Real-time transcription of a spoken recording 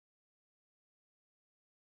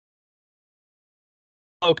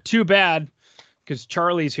too bad, because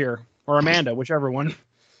Charlie's here, or Amanda, whichever one.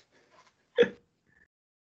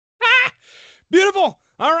 Beautiful.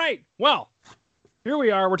 All right. Well, here we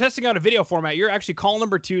are. We're testing out a video format. You're actually call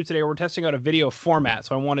number 2 today. We're testing out a video format.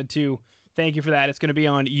 So I wanted to thank you for that. It's going to be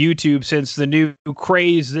on YouTube since the new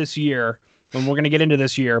craze this year, and we're going to get into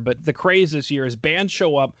this year, but the craze this year is bands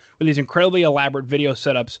show up with these incredibly elaborate video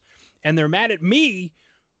setups, and they're mad at me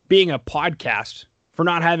being a podcast for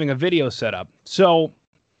not having a video setup. So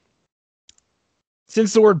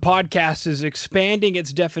since the word podcast is expanding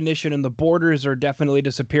its definition and the borders are definitely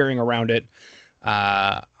disappearing around it,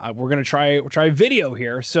 we're going to try video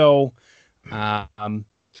here. So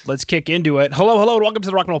let's kick into it. Hello, and welcome to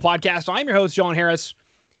the Rock and Roll Podcast. I'm your host, John Harris.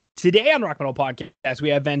 Today on Rock and Roll Podcast, we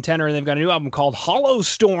have Ventenner, and they've got a new album called Hollow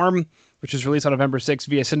Storm, which was released on November 6th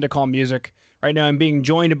via Syndicom Music. Right now, I'm being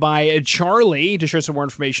joined by Charlie to share some more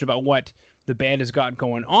information about what the band has got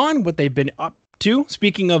going on, what they've been up to.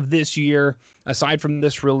 Speaking of this year, aside from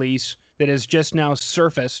this release that has just now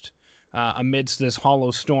surfaced amidst this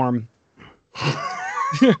Hollow Storm.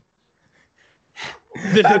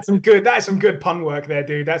 That's some good pun work there,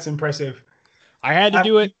 dude. That's impressive. I had to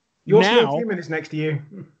do it. Your now. small human is next to you.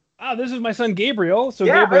 Oh, this is my son Gabriel. So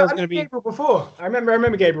yeah, Gabriel's going to be Gabriel before. I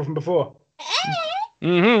remember Gabriel from before.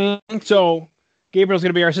 Mm-hmm. So Gabriel's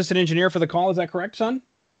going to be our assistant engineer for the call. Is that correct, son?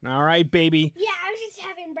 All right, baby. Yeah, I was just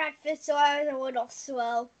having breakfast, so I was a little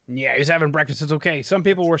slow. Yeah, he's having breakfast. It's okay. Some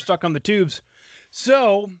people were stuck on the tubes.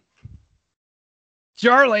 So,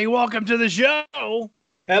 Charlie, welcome to the show.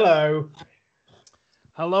 Hello.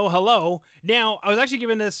 Hello. Now, I was actually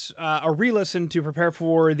giving this a re-listen to prepare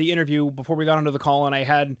for the interview before we got onto the call, and I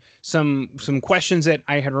had some questions that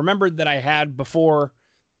I had remembered that I had before.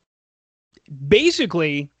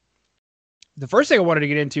 Basically, the first thing I wanted to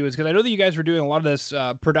get into is because I know that you guys were doing a lot of this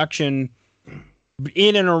production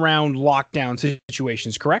in and around lockdown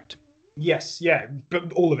situations, correct? Yes, yeah,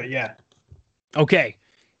 but all of it, yeah. Okay.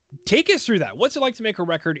 Take us through that. What's it like to make a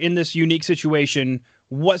record in this unique situation?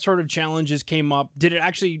 What sort of challenges came up? Did it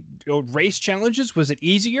actually race challenges? Was it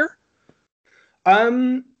easier?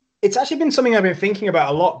 It's actually been something I've been thinking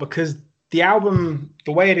about a lot because the album,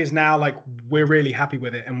 the way it is now, like we're really happy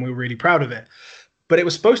with it and we're really proud of it. But it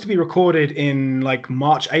was supposed to be recorded in like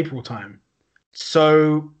March, April time.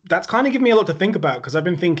 So that's kind of given me a lot to think about because I've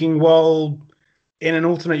been thinking, well, in an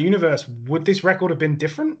alternate universe, would this record have been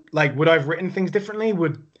different? Like, would I have written things differently?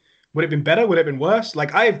 Would it have been better? Would it have been worse?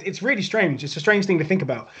 Like, it's really strange. It's a strange thing to think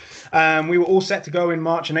about. We were all set to go in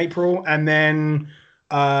March and April, and then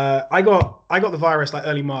I got the virus like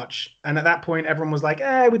early March, and at that point, everyone was like,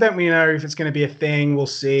 we don't really know if it's going to be a thing. We'll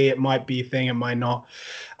see. It might be a thing. It might not.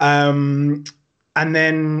 And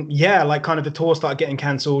then, yeah, like kind of the tour started getting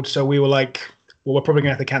cancelled. So we were like, well, we're probably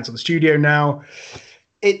going to have to cancel the studio now.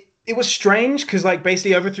 It was strange because like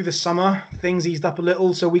basically over through the summer, things eased up a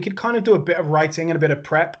little. So we could kind of do a bit of writing and a bit of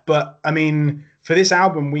prep. But I mean, for this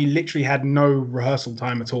album, we literally had no rehearsal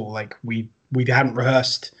time at all. Like we hadn't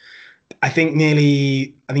rehearsed. I think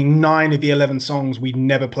 9 of the 11 songs we'd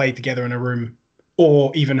never played together in a room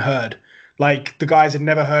or even heard. Like the guys had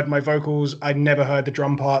never heard my vocals. I'd never heard the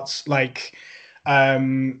drum parts. Like,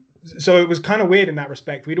 so it was kind of weird in that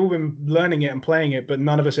respect. We'd all been learning it and playing it, but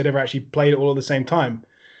none of us had ever actually played it all at the same time.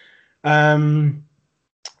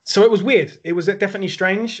 So it was weird. It was definitely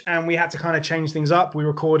strange, and we had to kind of change things up. We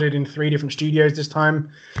recorded in 3 different studios this time,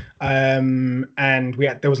 and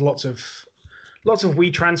there was lots of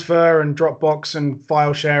WeTransfer and Dropbox and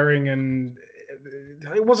file sharing, and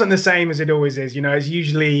it wasn't the same as it always is. You know, it's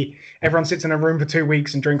usually everyone sits in a room for 2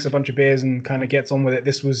 weeks and drinks a bunch of beers and kind of gets on with it.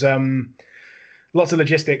 This was lots of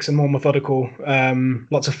logistics and more methodical.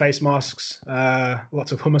 Lots of face masks,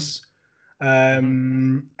 lots of hummus.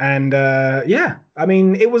 Yeah, I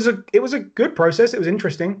mean, it was a good process. It was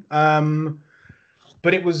interesting.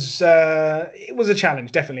 But it was a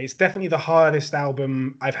challenge. Definitely. It's definitely the hardest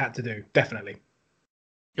album I've had to do. Definitely.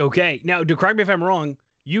 Okay. Now, correct me if I'm wrong.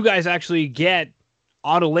 You guys actually get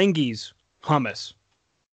Ottolenghi's hummus.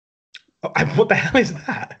 Oh, what the hell is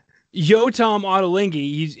that? Yotam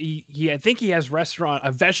Ottolenghi. I think he has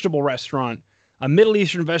a vegetable restaurant, a Middle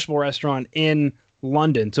Eastern vegetable restaurant in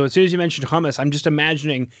London. So as soon as you mentioned hummus, I'm just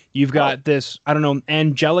imagining you've got this, I don't know,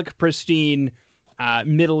 angelic, pristine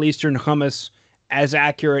Middle Eastern hummus, as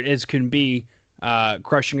accurate as can be,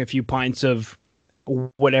 crushing a few pints of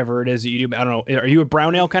whatever it is that you do. I don't know. Are you a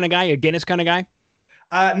brown ale kind of guy? A Guinness kind of guy?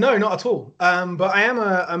 No, not at all. But I am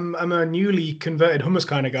I'm a newly converted hummus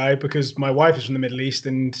kind of guy because my wife is from the Middle East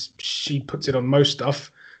and she puts it on most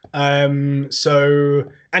stuff. And she's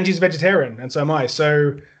a vegetarian and so am I.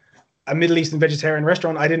 So a Middle Eastern vegetarian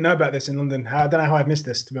restaurant. I didn't know about this in London. I don't know how I've missed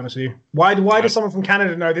this, to be honest with you. Why does someone from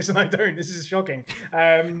Canada know this and I don't? This is shocking.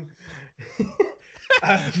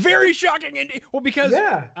 Very shocking indeed. Well, because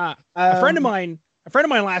a friend of mine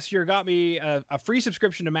last year got me a free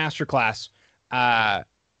subscription to Masterclass,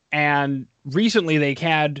 and recently they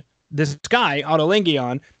had this guy Ottolenghi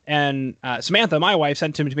on, and Samantha, my wife,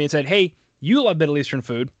 sent him to me and said, "Hey, you love Middle Eastern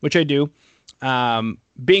food," which I do,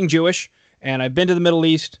 being Jewish, and I've been to the Middle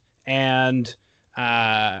East, and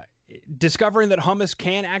discovering that hummus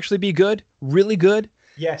can actually be good, really good.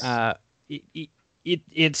 Yes.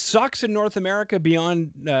 It sucks in North America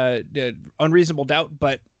beyond unreasonable doubt,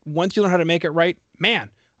 but once you learn how to make it right, man,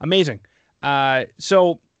 amazing.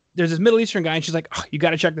 So there's this Middle Eastern guy, and she's like, "Oh, you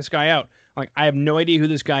got to check this guy out." I'm like, I have no idea who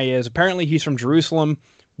this guy is. Apparently, he's from Jerusalem,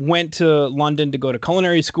 went to London to go to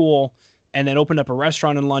culinary school, and then opened up a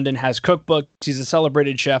restaurant in London, has cookbooks. He's a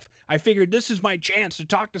celebrated chef. I figured this is my chance to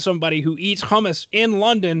talk to somebody who eats hummus in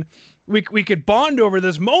London. We could bond over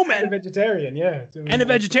this moment. And a vegetarian, yeah. And a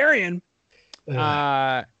vegetarian. And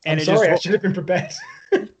I'm sorry, I should have been prepared.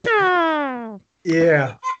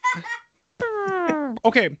 Yeah.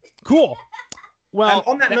 Okay, cool. Well,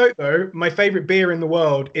 on that note, though, my favorite beer in the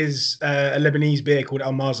world is a Lebanese beer called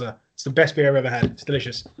Al Maza. It's the best beer I've ever had. It's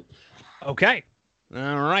delicious. Okay.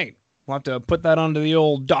 All right. We'll have to put that onto the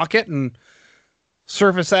old docket and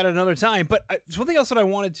surface that at another time. But something else that I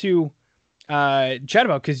wanted to chat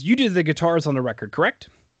about, because you did the guitars on the record, correct?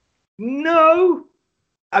 No.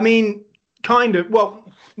 I mean, kind of.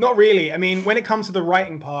 Well, not really. I mean, when it comes to the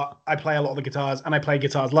writing part, I play a lot of the guitars, and I play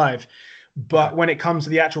guitars live. But when it comes to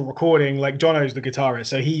the actual recording, like Jono's the guitarist,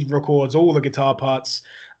 so he records all the guitar parts.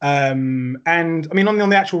 And I mean, on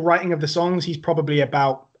the actual writing of the songs, he's probably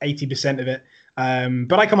about 80% of it.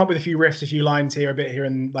 But I come up with a few riffs, a few lines here, a bit here,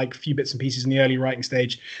 and like a few bits and pieces in the early writing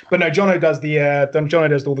stage. But no, Jono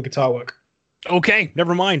does all the guitar work. Okay,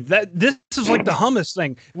 never mind. This is like the hummus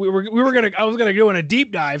thing. I was gonna go in a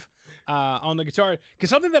deep dive on the guitar, because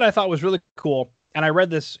something that I thought was really cool, and I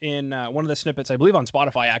read this in one of the snippets, I believe on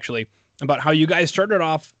Spotify actually, about how you guys started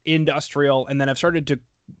off industrial and then have started to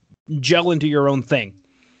gel into your own thing.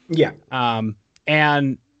 Yeah.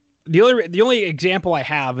 And the only example I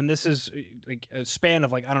have, and this is like a span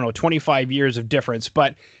of 25 years of difference,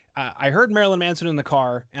 but I heard Marilyn Manson in the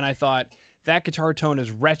car, and I thought that guitar tone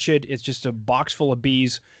is wretched. It's just a box full of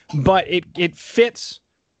bees, but it fits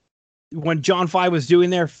when John 5 was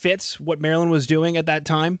doing there, fits what Marilyn was doing at that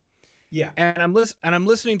time. Yeah. And I'm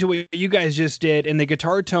listening to what you guys just did, and the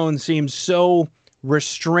guitar tone seems so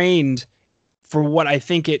restrained for what I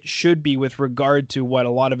think it should be with regard to what a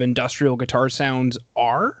lot of industrial guitar sounds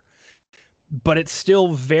are. But it's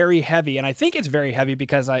still very heavy, and I think it's very heavy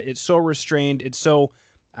because it's so restrained. It's so,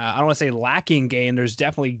 I don't want to say lacking gain. There's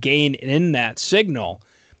definitely gain in that signal.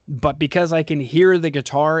 But because I can hear the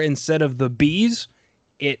guitar instead of the bees,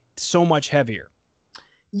 it's so much heavier.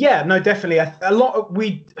 Yeah, no, definitely.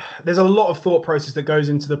 There's a lot of thought process that goes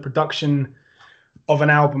into the production of an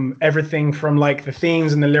album. Everything from like the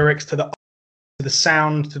themes and the lyrics to the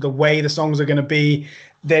sound to the way the songs are going to be.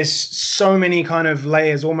 There's so many kind of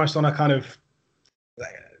layers, almost on a kind of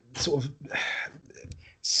sort of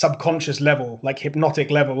subconscious level, like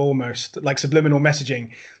hypnotic level, almost like subliminal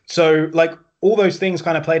messaging. So like all those things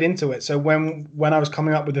kind of played into it. So when I was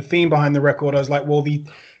coming up with the theme behind the record, I was like, well, the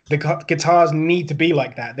guitars need to be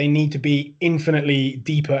like that. They need to be infinitely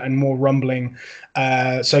deeper and more rumbling.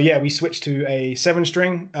 So yeah, we switched to a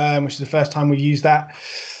 7-string, which is the first time we've used that.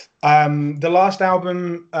 The last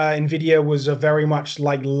album, Nvidia, was a very much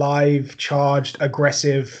like live, charged,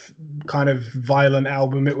 aggressive, kind of violent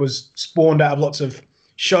album. It was spawned out of lots of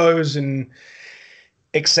shows and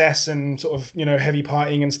excess and sort of, heavy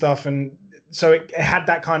partying and stuff. And so it had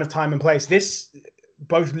that kind of time and place. This,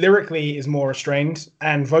 both lyrically is more restrained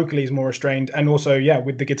and vocally is more restrained. And also, yeah,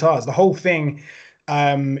 with the guitars, the whole thing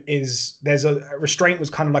there's a restraint was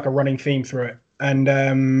kind of like a running theme through it. And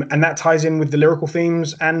that ties in with the lyrical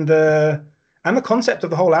themes and the concept of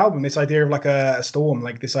the whole album. This idea of like a storm,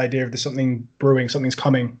 like this idea of there's something brewing, something's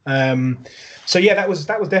coming. So yeah, that was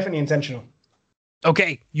definitely intentional.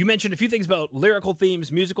 Okay, you mentioned a few things about lyrical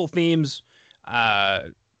themes, musical themes.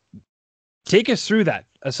 Take us through that.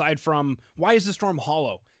 Aside from, why is the storm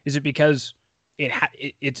hollow? Is it because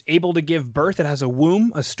it's able to give birth? It has a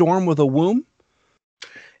womb, a storm with a womb.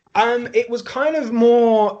 It was kind of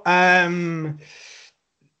more. There's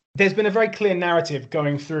been a very clear narrative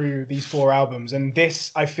going through these 4 albums, and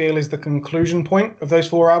this, I feel, is the conclusion point of those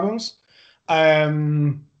 4 albums.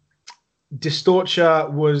 Distorture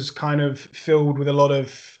was kind of filled with a lot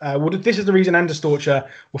of. This is the reason, and Distorture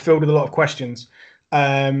were filled with a lot of questions.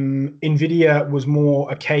 Nvidia was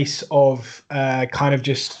more a case of kind of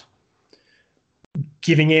just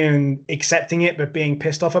giving in and accepting it, but being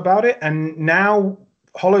pissed off about it. And now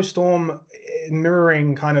Hollow Storm,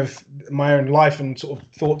 mirroring kind of my own life and sort of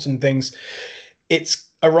thoughts and things, it's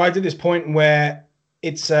arrived at this point where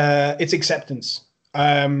it's acceptance,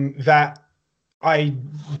 that I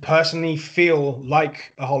personally feel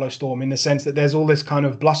like a Hollow Storm, in the sense that there's all this kind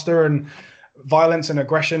of bluster and violence and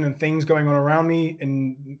aggression and things going on around me,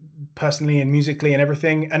 and personally and musically and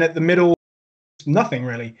everything. And at the middle, nothing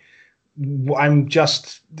really. I'm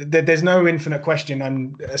just, there's no infinite question.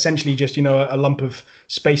 I'm essentially just, a lump of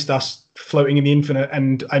space dust floating in the infinite,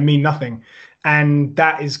 and I mean nothing. And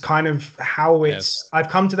that is kind of how I've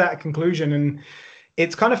come to that conclusion. And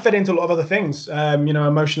it's kind of fed into a lot of other things,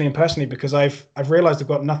 emotionally and personally, because I've realized I've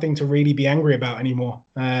got nothing to really be angry about anymore.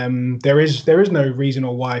 There is no reason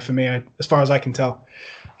or why for me, as far as I can tell.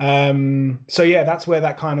 So yeah, that's where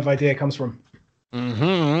that kind of idea comes from.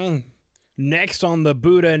 Mm-hmm. Next on the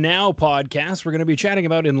Buddha Now podcast, we're going to be chatting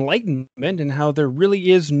about enlightenment and how there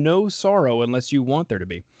really is no sorrow unless you want there to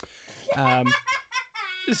be.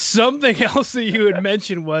 Something else that you had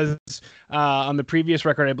mentioned was on the previous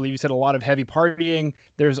record, I believe you said a lot of heavy partying.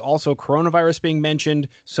 There's also coronavirus being mentioned.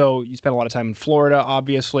 So you spent a lot of time in Florida,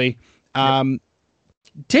 obviously.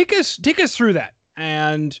 Take us through that.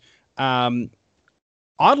 And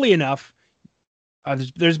oddly enough,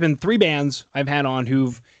 there's been 3 bands I've had on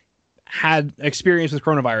who've had experience with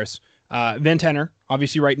coronavirus. Ventenner,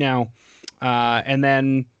 obviously right now. And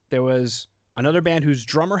then there was another band whose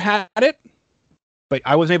drummer had it, but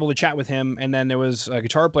I wasn't able to chat with him. And then there was a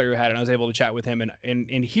guitar player who had it, and I was able to chat with him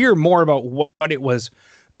and hear more about what it was,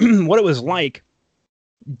 what it was like.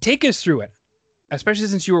 Take us through it, especially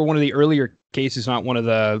since you were one of the earlier cases, not one of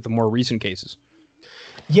the more recent cases.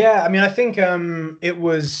 Yeah, I mean, I think it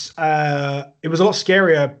was a lot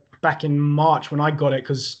scarier back in March when I got it,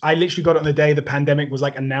 because I literally got it on the day the pandemic was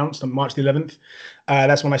like announced on March the 11th.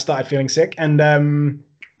 That's when I started feeling sick. And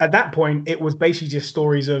at that point, it was basically just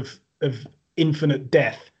stories of infinite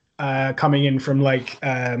death coming in from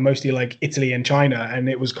mostly like Italy and China. And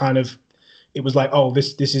it was like, oh,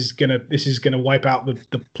 this is gonna wipe out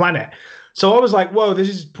the planet. So I was like, whoa, this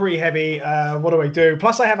is pretty heavy. What do I do?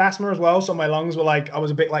 Plus I have asthma as well. So my lungs were I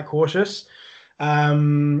was a bit cautious.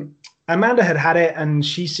 Amanda had it, and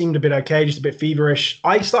she seemed a bit okay, just a bit feverish.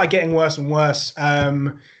 I started getting worse and worse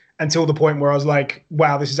until the point where I was like,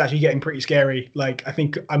 wow, this is actually getting pretty scary. I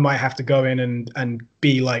think I might have to go in and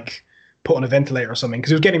be put on a ventilator or something,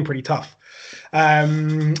 because it was getting pretty tough.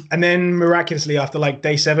 And then miraculously, after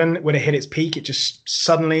day 7, when it hit its peak, it just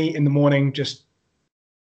suddenly in the morning just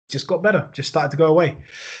got better, just started to go away.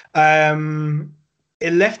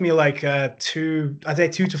 It left me 2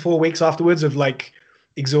 to 4 weeks afterwards of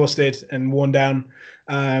exhausted and worn down.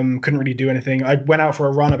 Couldn't really do anything. I went out for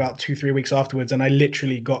a run about 2-3 weeks afterwards, and I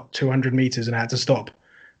literally got 200 meters and had to stop,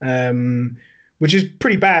 which is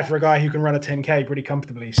pretty bad for a guy who can run a 10K pretty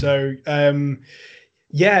comfortably. So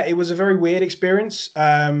yeah, it was a very weird experience.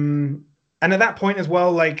 And at that point as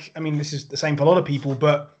well, this is the same for a lot of people,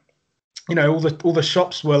 but all the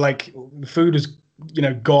shops were the food was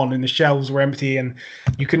gone and the shelves were empty, and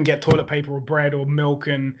you couldn't get toilet paper or bread or milk,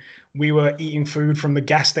 and we were eating food from the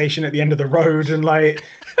gas station at the end of the road, and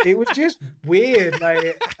it was just weird.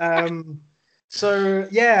 So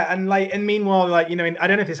yeah, and meanwhile, I don't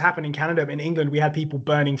know if this happened in Canada, but in England we had people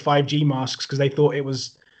burning 5G masks because they thought it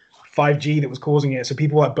was 5G that was causing it. So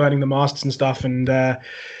people were burning the masks and stuff, and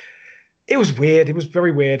it was weird. It was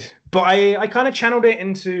very weird. But I kind of channeled it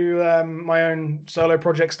into my own solo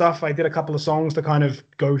project stuff. I did a couple of songs to kind of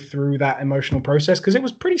go through that emotional process, because it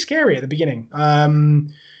was pretty scary at the beginning.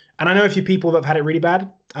 And I know a few people that have had it really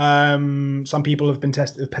bad. Some people have been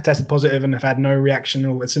tested positive and have had no reaction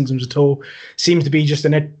or symptoms at all. Seems to be just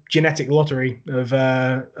a genetic lottery of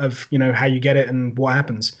how you get it and what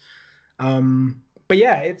happens. But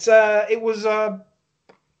yeah, it was.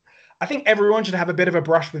 I think everyone should have a bit of a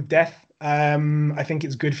brush with death. I think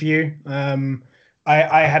it's good for you.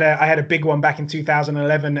 I had a big one back in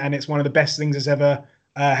 2011, and it's one of the best things that's ever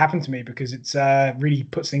happened to me, because it's really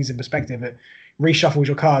puts things in perspective. It reshuffles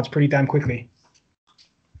your cards pretty damn quickly.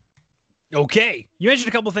 Okay, you mentioned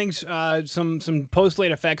a couple of things, some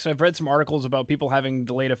post-late effects. I've read some articles about people having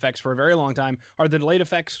delayed effects for a very long time. Are the delayed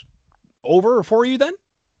effects over for you then?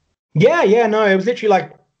 Yeah, no, it was literally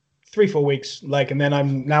 3-4 weeks, and then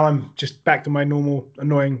I'm just back to my normal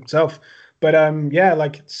annoying self. But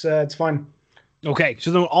it's fine. Okay, so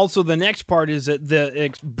then also the next part is that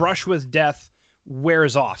the brush with death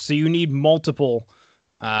wears off. So you need multiple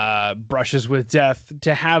brushes with death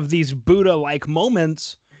to have these Buddha-like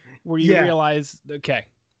moments where you realize, okay.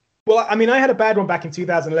 Well, I mean, I had a bad one back in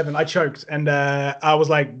 2011. I choked, and I was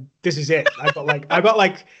like, "This is it." I got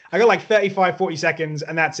like 35, 40 seconds,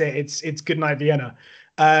 and that's it. It's good night, Vienna.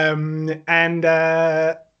 And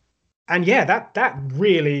yeah, that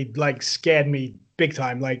really like scared me big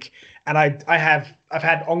time. Like, and I've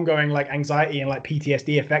had ongoing like anxiety and like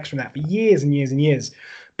PTSD effects from that for years and years and years.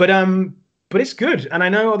 But it's good, and I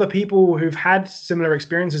know other people who've had similar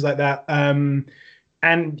experiences like that.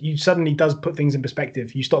 And you suddenly does put things in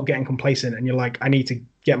perspective. You stop getting complacent and you're like, I need to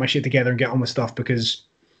get my shit together and get on with stuff, because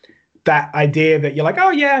that idea that you're like, oh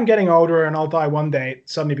yeah, I'm getting older and I'll die one day, it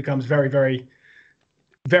suddenly becomes very, very,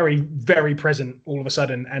 very, very present all of a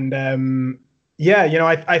sudden. And yeah, you know,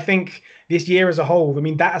 I think this year as a whole, I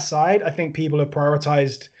mean, that aside, I think people have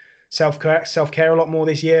prioritized self-care a lot more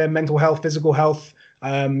this year, mental health, physical health.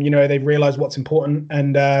 You know, they've realized what's important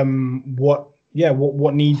and what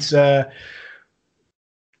needs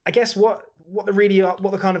I guess what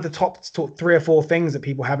the kind of the top 3 or 4 things that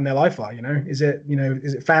people have in their life are, you know, is it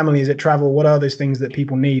family, is it travel? What are those things that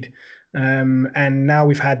people need? And now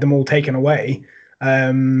we've had them all taken away.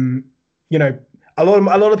 You know, a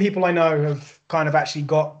lot of people I know have kind of actually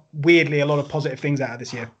got weirdly a lot of positive things out of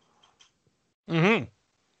this year. Mm-hmm.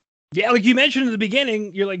 Yeah. Like you mentioned in the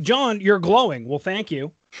beginning, you're like, John, you're glowing. Well, thank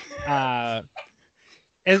you. As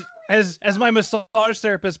my massage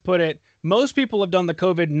therapist put it, most people have done the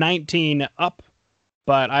COVID-19 up,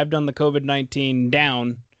 but I've done the COVID-19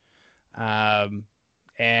 down. And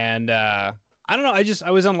I don't know.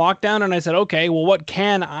 I was on lockdown and I said, okay, well, what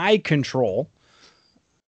can I control?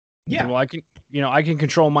 Yeah. Well, I can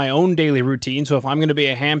control my own daily routine. So if I'm going to be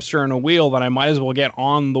a hamster in a wheel, then I might as well get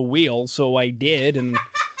on the wheel. So I did. And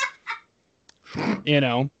you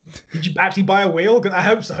know, did you actually buy a wheel? I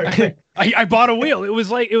hope so. I bought a wheel. It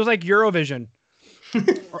was like Eurovision.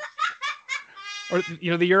 Or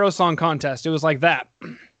you know, the Eurosong contest. It was like that. Oh,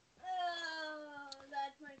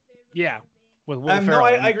 that's my favorite. Yeah, with Will Ferrell. No,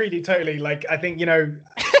 I agree with you totally. Like, I think, you know,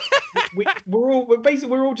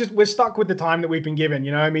 we're stuck with the time that we've been given.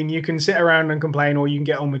 You know, I mean, you can sit around and complain, or you can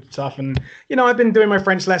get on with stuff. And you know, I've been doing my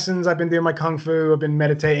French lessons. I've been doing my kung fu. I've been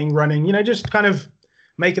meditating, running. You know, just kind of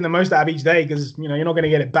making the most out of each day, because you know you're not going to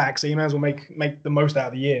get it back. So you may as well make the most out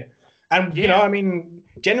of the year. And, you know, I mean,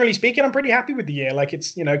 generally speaking, I'm pretty happy with the year. Like,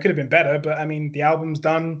 it's, you know, it could have been better, but I mean, the album's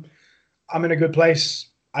done. I'm in a good place.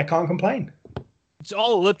 I can't complain. It's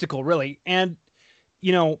all elliptical, really. And,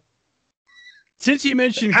 you know, since you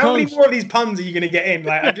mentioned how many more of these puns are you going to get in?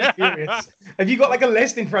 Like, I'm just curious. Have you got like a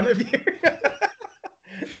list in front of you?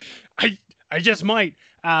 I just might.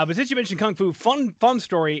 But since you mentioned Kung Fu, fun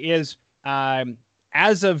story is,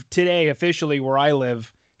 as of today, officially where I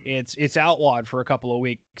live, it's outlawed for a couple of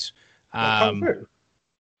weeks.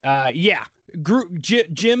 Yeah, group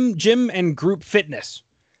gym and group fitness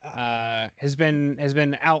has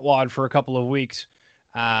been outlawed for a couple of weeks.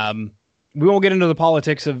 We won't get into the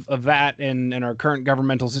politics of that and our current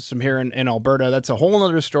governmental system here in Alberta. That's a whole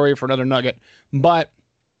other story for another nugget. But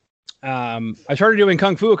I started doing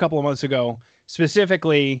Kung Fu a couple of months ago,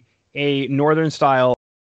 specifically a northern style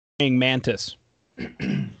mantis.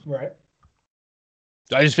 Right.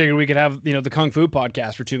 I just figured we could have, you know, the Kung Fu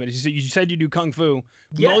podcast for 2 minutes. You said you do Kung Fu.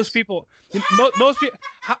 Yes. Most people,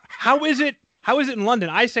 how is it in London?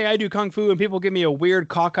 I say I do Kung Fu and people give me a weird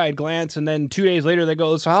cockeyed glance, and then 2 days later they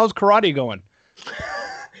go, so how's karate going?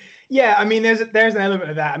 Yeah, I mean, there's an element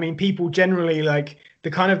of that. I mean, people generally like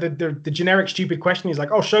the kind of the generic stupid question is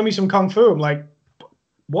like, oh, show me some Kung Fu. I'm like,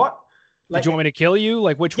 what? Like, did you want me to kill you?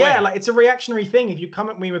 Like, which way? Yeah, like, it's a reactionary thing. If you come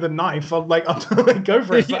at me with a knife, I'll go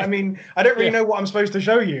for it. But I mean, I don't really know what I'm supposed to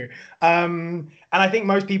show you. And I think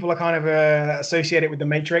most people are kind of associate it with the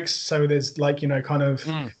Matrix. So there's like, you know, kind of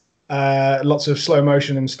lots of slow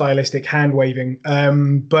motion and stylistic hand waving.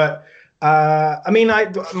 But I mean,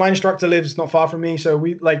 my instructor lives not far from me. So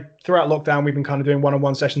we like throughout lockdown, we've been kind of doing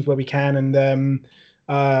one-on-one sessions where we can. And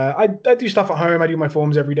I do stuff at home. I do my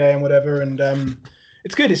forms every day and whatever. And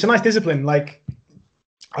it's good. It's a nice discipline. Like,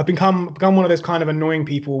 I've become one of those kind of annoying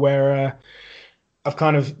people where I've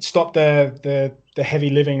kind of stopped the heavy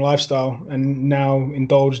living lifestyle and now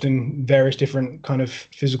indulged in various different kind of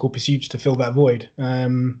physical pursuits to fill that void.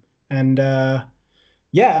 Yeah,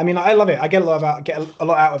 I mean, I love it. I get a lot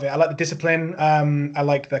out of it. I like the discipline. I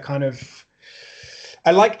like the kind of, I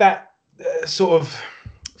like that sort of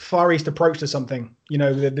Far East approach to something. You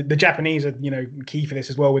know, the Japanese are, you know, key for this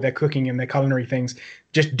as well with their cooking and their culinary things.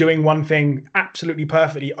 Just doing one thing absolutely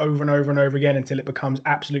perfectly over and over and over again until it becomes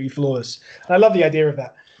absolutely flawless. And I love the idea of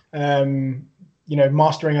that. You know,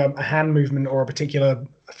 mastering a hand movement or a particular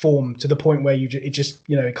form to the point where it just,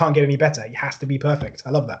 you know, it can't get any better. It has to be perfect. I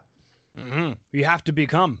love that. Mm-hmm. You have to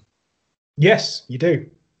become. Yes, you do.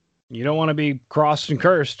 You don't want to be crossed and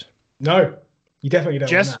cursed. No, you definitely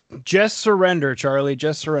don't. Just surrender, Charlie.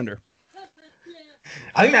 Just surrender.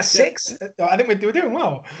 I think that's 6. I think we're doing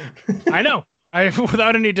well. I know.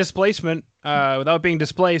 Without any displacement, without being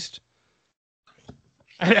displaced.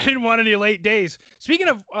 I didn't want any late days. Speaking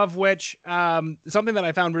of which, something that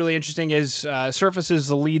I found really interesting is Surface is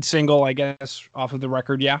the lead single, I guess, off of the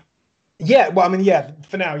record, yeah? Yeah, well, I mean, yeah,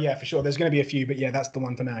 for now, yeah, for sure. There's going to be a few, but yeah, that's the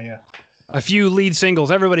one for now, yeah. A few lead singles.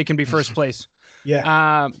 Everybody can be first place.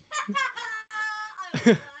 Yeah.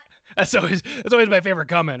 That's always my favorite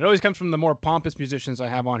comment. It always comes from the more pompous musicians I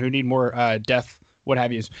have on who need more death, what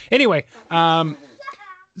have yous. Anyway,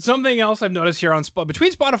 something else I've noticed here on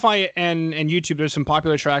between Spotify and YouTube, there's some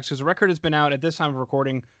popular tracks because the record has been out at this time of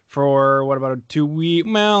recording for what about a 2 week?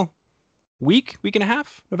 Well, week and a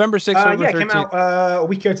half. November 6th. Yeah, it came out a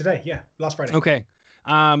week ago today. Yeah, last Friday. Okay.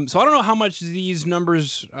 So I don't know how much these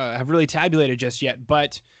numbers have really tabulated just yet,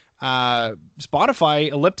 but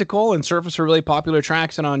Spotify, Elliptical, and Surface are really popular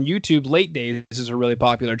tracks, and on YouTube, Late Days is a really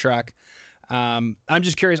popular track. I'm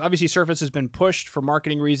just curious. Obviously, Surface has been pushed for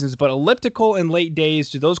marketing reasons, but Elliptical and Late Days,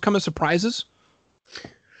 do those come as surprises?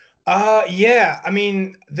 Yeah. I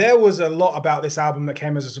mean, there was a lot about this album that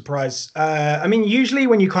came as a surprise. I mean, usually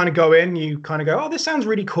when you kind of go in, you kind of go, "Oh, this sounds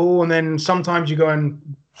really cool," and then sometimes you go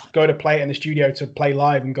to play it in the studio to play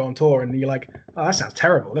live and go on tour, and you're like, "Oh, that sounds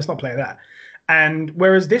terrible. Let's not play that." And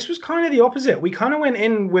whereas this was kind of the opposite. We kind of went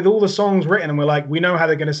in with all the songs written, and we're like, "We know how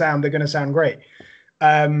they're going to sound. They're going to sound great."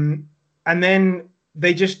 And then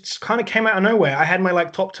they just kind of came out of nowhere. I had my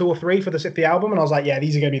like top 2 or 3 for the album, and I was like, "Yeah,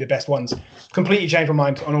 these are going to be the best ones." Completely changed my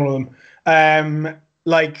mind on all of them.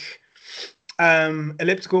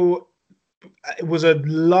 Elliptical. It was a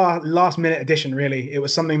last minute addition, really. It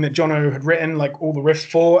was something that Jono had written like all the riffs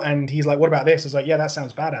for, and he's like, "What about this?" I was like, "Yeah, that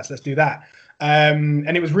sounds badass. Let's do that."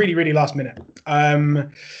 And it was really, really last minute.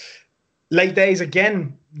 Late Days,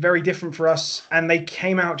 again, very different for us, and they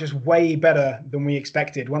came out just way better than we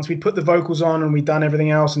expected. Once we put the vocals on and we'd done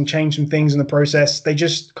everything else and changed some things in the process, they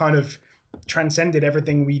just kind of transcended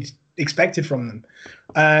everything we'd expected from them.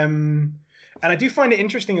 And I do find it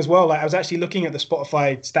interesting as well. Like, I was actually looking at the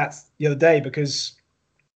Spotify stats the other day, because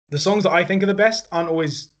the songs that I think are the best aren't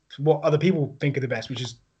always what other people think are the best, which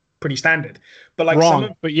is pretty standard. But like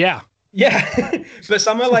but yeah. Yeah, but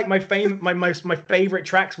some are like my favorite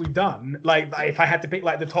tracks we've done. Like if I had to pick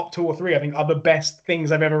like the top 2 or 3, I think are the best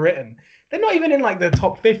things I've ever written. They're not even in like the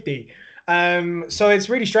top 50. So it's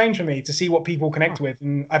really strange for me to see what people connect with.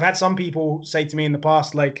 And I've had some people say to me in the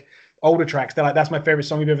past, like older tracks, they're like, "That's my favorite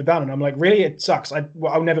song you've ever done." And I'm like, "Really? It sucks.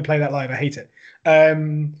 I'll never play that live. I hate it."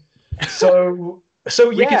 So yeah,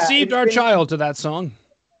 we conceived our child to that song.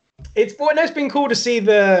 It's been cool to see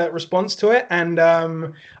the response to it, and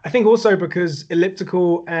I think also because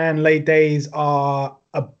Elliptical and Late Days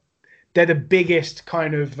they're the biggest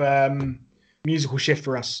kind of musical shift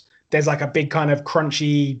for us. There's like a big kind of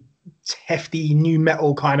crunchy, hefty new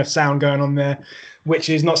metal kind of sound going on there, which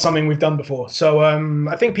is not something we've done before. So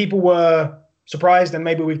I think people were surprised, and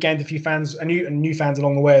maybe we've gained a few fans, new fans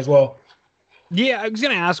along the way as well. Yeah, I was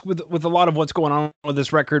going to ask with a lot of what's going on with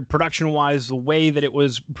this record, production-wise, the way that it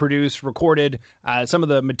was produced, recorded, some of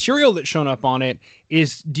the material that's shown up on it,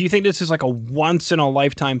 do you think this is like a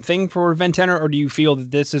once-in-a-lifetime thing for Ventenner, or do you feel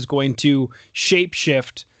that this is going to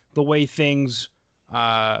shape-shift the way things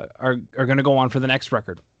are going to go on for the next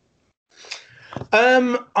record?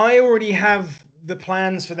 I already have the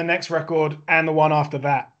plans for the next record and the one after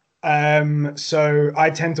that. So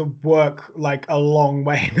I tend to work like a long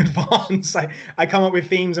way in advance. I come up with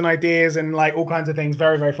themes and ideas and like all kinds of things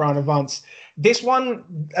very, very far in advance. This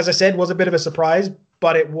one, as I said, was a bit of a surprise,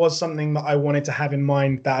 but it was something that I wanted to have in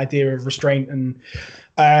mind, that idea of restraint. And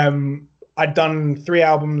I'd done 3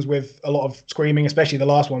 albums with a lot of screaming, especially the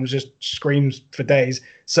last one was just screams for days.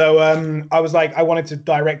 So I was like, I wanted to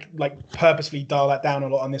purposely dial that down a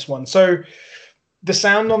lot on this one. So the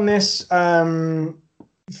sound on this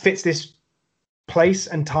fits this place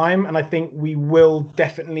and time, and I think we will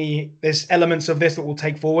definitely, there's elements of this that we'll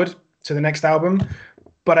take forward to the next album,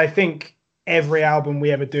 but I think every album we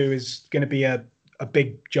ever do is going to be a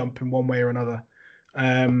big jump in one way or another.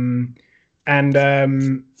 A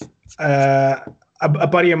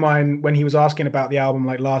buddy of mine, when he was asking about the album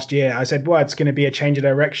like last year, I said, "Well, it's going to be a change of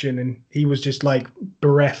direction," and he was just like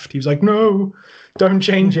bereft. He was like, "No, don't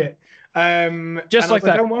change it." Just like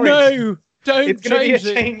that. Don't worry. No. It's going to be a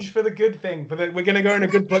change for the good thing. We're going to go in a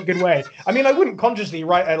good way. I mean, I wouldn't consciously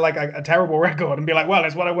write a terrible record and be like, "Well,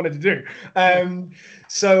 that's what I wanted to do."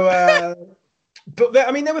 But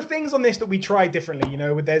there were things on this that we tried differently. You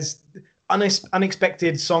know,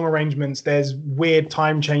 unexpected song arrangements. There's weird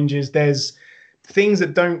time changes. There's things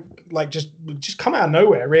that don't like just come out of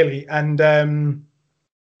nowhere, really. And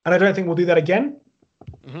I don't think we'll do that again.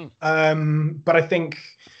 But I think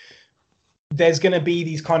there's going to be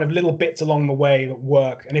these kind of little bits along the way that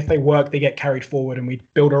work. And if they work, they get carried forward and we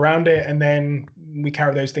build around it. And then we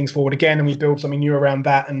carry those things forward again and we build something new around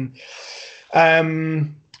that. And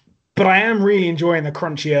but I am really enjoying the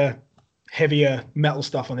crunchier, heavier metal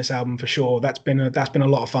stuff on this album for sure. That's been a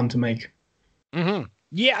lot of fun to make.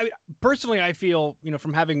 Yeah, personally, I feel,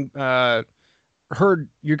 from having heard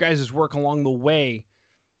your guys' work along the way,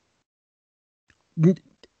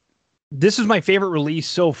 this is my favorite release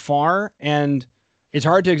so far, and it's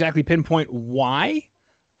hard to exactly pinpoint why.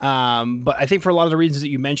 But I think for a lot of the reasons that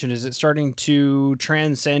you mentioned, is it's starting to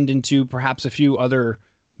transcend into perhaps a few other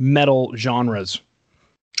metal genres.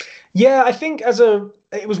 Yeah, I think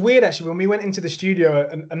it was weird actually when we went into the studio.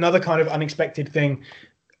 Another kind of unexpected thing.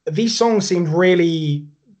 These songs seemed really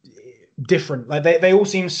different. Like they all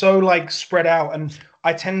seem so like spread out, and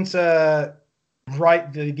I tend to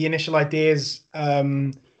write the initial ideas.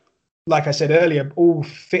 Like I said earlier, all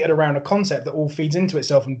fitted around a concept that all feeds into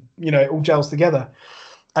itself, and it all gels together.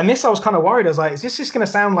 And this, I was kind of worried. I was like, is this just going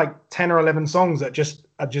to sound like 10 or 11 songs that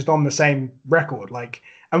are just on the same record? Like,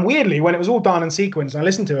 and weirdly, when it was all done in sequence, and I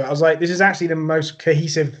listened to it, I was like, this is actually the most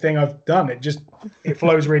cohesive thing I've done. It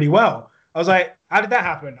flows really well. I was like, how did that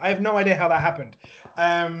happen? I have no idea how that happened.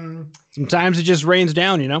 Sometimes it just rains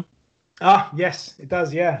down, Yes, it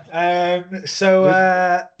does. Yeah.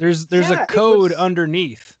 There's a code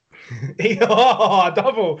underneath.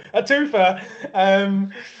 Double a twofer.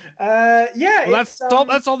 Well,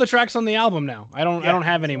 that's all the tracks on the album now. I don't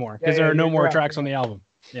have any more because there are no more tracks on the album.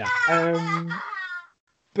 Yeah.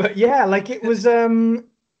 But yeah, like it was.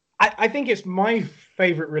 I think it's my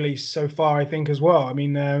favorite release so far. I think as well. I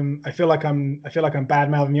mean, I feel like I'm bad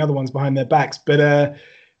mouthing the other ones behind their backs, but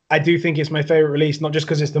I do think it's my favorite release, not just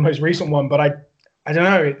because it's the most recent one, but I don't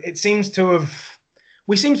know. It seems to have.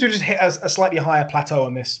 We seem to have just hit a slightly higher plateau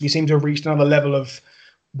on this. We seem to have reached another level of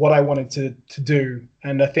what I wanted to do.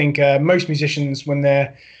 And I think most musicians, when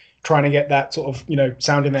they're trying to get that sort of,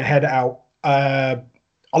 sound in their head out, a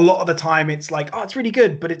lot of the time it's like, oh, it's really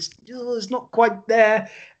good, but it's not quite there.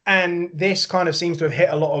 And this kind of seems to have hit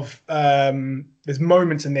a lot of, there's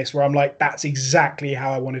moments in this where I'm like, that's exactly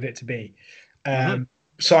how I wanted it to be.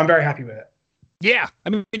 So I'm very happy with it. Yeah. I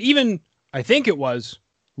mean, even, I think it was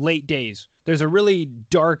Late Days. There's a really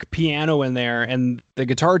dark piano in there, and the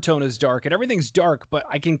guitar tone is dark, and everything's dark, but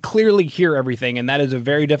I can clearly hear everything, and that is a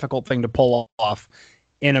very difficult thing to pull off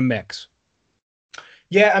in a mix.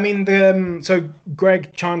 Yeah, I mean, so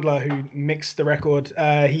Greg Chandler, who mixed the record,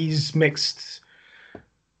 he's mixed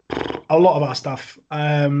a lot of our stuff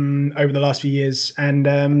over the last few years,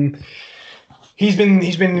 and he's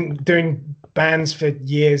been doing bands for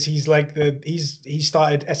years. He's like he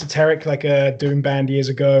started Esoteric, like a doom band years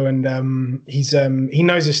ago, and he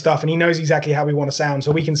knows his stuff and he knows exactly how we want to sound.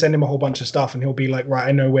 So we can send him a whole bunch of stuff and he'll be like, right,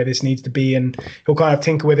 I know where this needs to be, and he'll kind of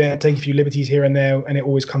tinker with it and take a few liberties here and there, and it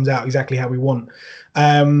always comes out exactly how we want.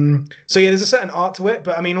 So yeah, there's a certain art to it,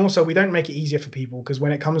 but I mean, also we don't make it easier for people, because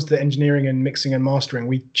when it comes to engineering and mixing and mastering,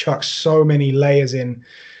 we chuck so many layers in,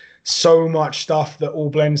 so much stuff that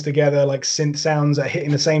all blends together, like synth sounds that are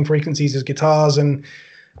hitting the same frequencies as guitars. And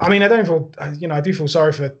I mean, I do feel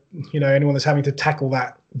sorry for, anyone that's having to tackle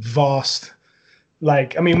that vast,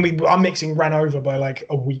 like, I mean, our mixing ran over by like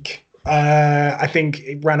a week. I think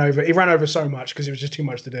it ran over so much because it was just too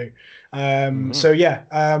much to do. So yeah.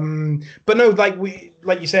 But no,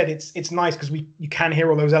 like you said, it's nice because you can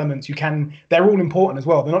hear all those elements. They're all important as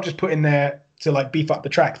well. They're not just put in there to like beef up the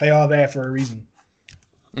track. They are there for a reason.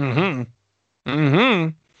 Don't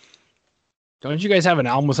you guys have an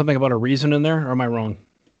album with something about a reason in there, or am I wrong?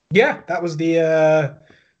 Yeah, that was the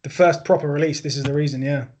first proper release. This is the reason.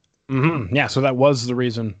 Yeah. Yeah, so that was the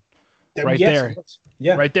reason. Right yes, there.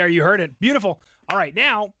 Yeah. Right there, you heard it. Beautiful. All right,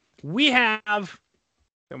 now we have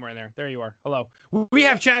somewhere in there. There you are. Hello. We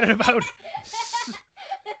have chatted about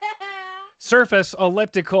Surface,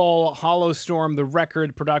 Elliptical, Hollow Storm, the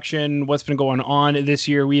record production, what's been going on this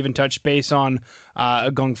year. We even touched base on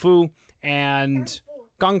Kung Fu and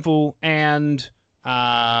what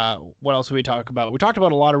else did we talk about? We talked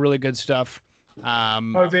about a lot of really good stuff.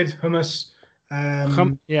 COVID, hummus.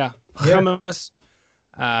 Hummus.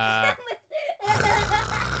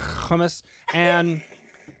 Hummus. And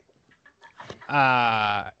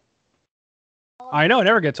I know, it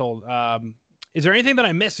never gets old. Is there anything that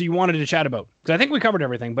I missed that you wanted to chat about? Because I think we covered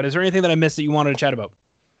everything, but is there anything that I missed that you wanted to chat about?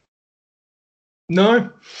 No.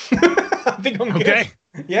 I think I'm good. Okay.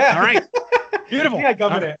 Yeah. All right. Beautiful. I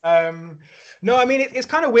covered it. No, I mean it's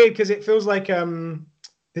kind of weird because it feels like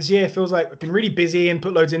this year feels like we've been really busy and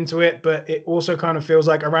put loads into it, but it also kind of feels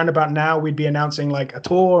like around about now we'd be announcing like a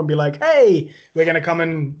tour and be like, hey, we're gonna come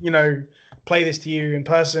and play this to you in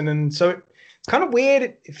person. And so it's kind of weird.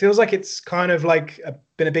 It feels like it's kind of like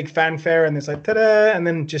been a big fanfare and it's like ta-da, and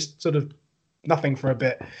then just sort of nothing for a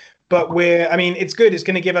bit. But it's good. It's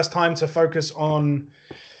going to give us time to focus on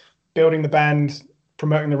building the band,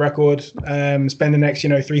 promoting the record, spend the next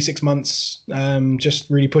 3-6 months just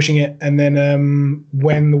really pushing it, and then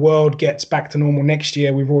when the world gets back to normal next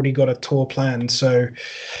year, we've already got a tour planned. So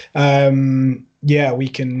we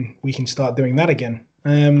can start doing that again.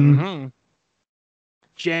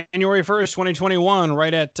 January 1st, 2021,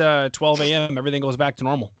 right at 12 a.m. Everything goes back to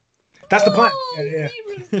normal. That's the plan.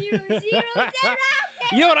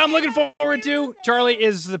 You know what I'm looking forward to, Charlie,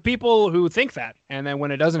 is the people who think that, and then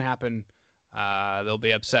when it doesn't happen, they'll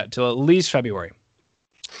be upset till at least February.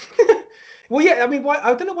 Well, yeah, I mean,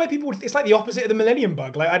 I don't know why people. It's like the opposite of the millennium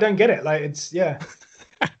bug. Like, I don't get it. Like, it's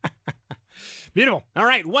Beautiful. All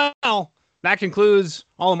right. Well, that concludes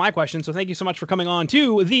all of my questions. So thank you so much for coming on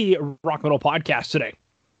to the Rock Metal Podcast today.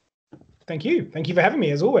 Thank you. Thank you for having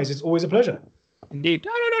me. As always, it's always a pleasure. Indeed.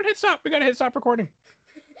 No, don't hit stop. We gotta hit stop recording.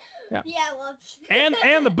 Yeah. Well.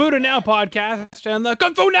 and the Buddha Now podcast and the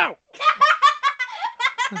Kung Fu Now.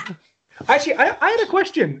 Actually, I had a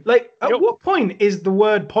question. Like, at what point is the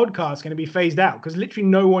word podcast going to be phased out? Because literally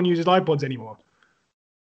no one uses iPods anymore.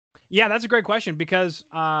 Yeah, that's a great question because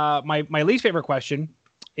my least favorite question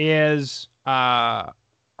is, are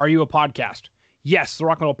you a podcast? Yes, the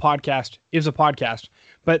Rock Metal Podcast is a podcast.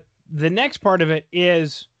 But the next part of it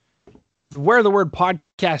is where the word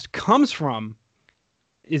podcast comes from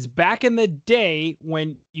is back in the day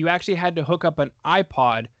when you actually had to hook up an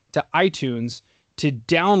iPod to iTunes to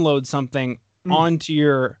download something onto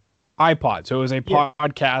your iPod. So it was a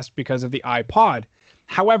podcast because of the iPod.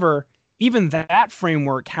 However, even that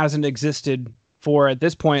framework hasn't existed for, at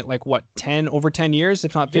this point, like over 10 years,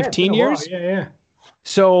 if not 15 years. Yeah.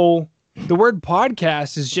 So the word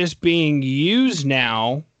podcast is just being used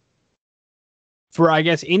now for, I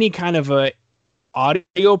guess, any kind of a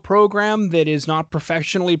audio program that is not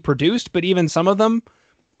professionally produced, but even some of them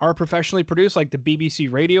are professionally produced, like the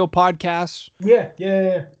BBC radio podcasts. Yeah.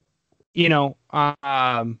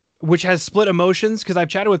 Which has split emotions, because I've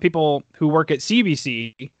chatted with people who work at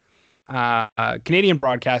CBC, Canadian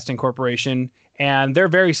Broadcasting Corporation, and they're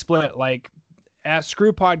very split. Like,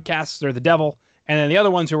 screw podcasts, they're the devil. And then the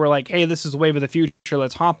other ones who were like, hey, this is the wave of the future,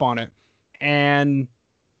 let's hop on it. And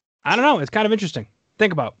I don't know, it's kind of interesting.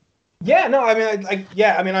 Think about. Yeah, no, I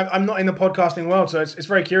mean, I'm not in the podcasting world, so it's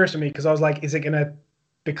very curious to me, because I was like, is it going to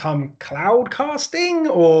become cloud casting,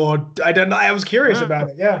 or I don't know. I was curious about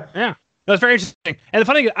it. Yeah. That's very interesting. And the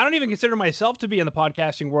funny thing is, I don't even consider myself to be in the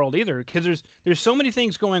podcasting world either, because there's so many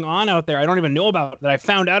things going on out there I don't even know about that I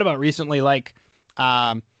found out about recently. Like,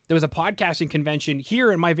 there was a podcasting convention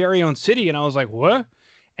here in my very own city, and I was like, what?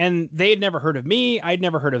 And they had never heard of me. I'd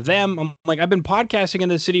never heard of them. I'm like, I've been podcasting in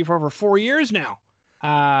this city for over 4 years now.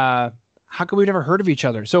 How come we've never heard of each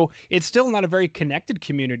other? So it's still not a very connected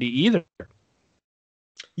community either.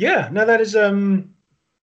 Yeah, no, that is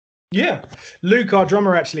Luke, our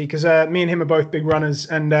drummer, actually, because me and him are both big runners,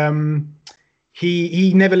 and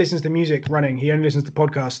he never listens to music running. He only listens to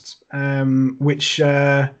podcasts, which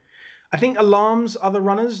I think alarms other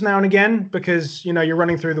runners now and again, because you're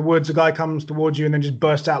running through the woods, a guy comes towards you and then just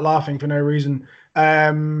bursts out laughing for no reason.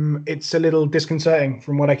 It's a little disconcerting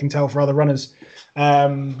from what I can tell for other runners,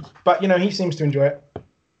 but he seems to enjoy it.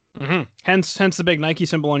 Mm-hmm. Hence the big Nike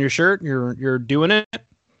symbol on your shirt. You're doing it.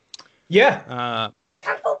 Yeah.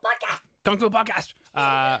 Kung Fu Podcast. Kung Fu Podcast.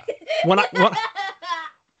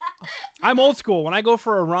 I'm old school. When I go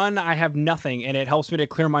for a run, I have nothing, and it helps me to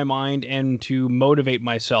clear my mind and to motivate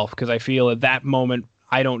myself, because I feel at that moment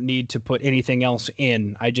I don't need to put anything else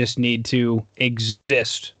in. I just need to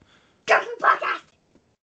exist. Kung Fu Podcast.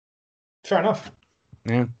 Fair enough.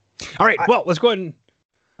 Yeah. All right. Well, let's go ahead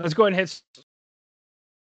and hit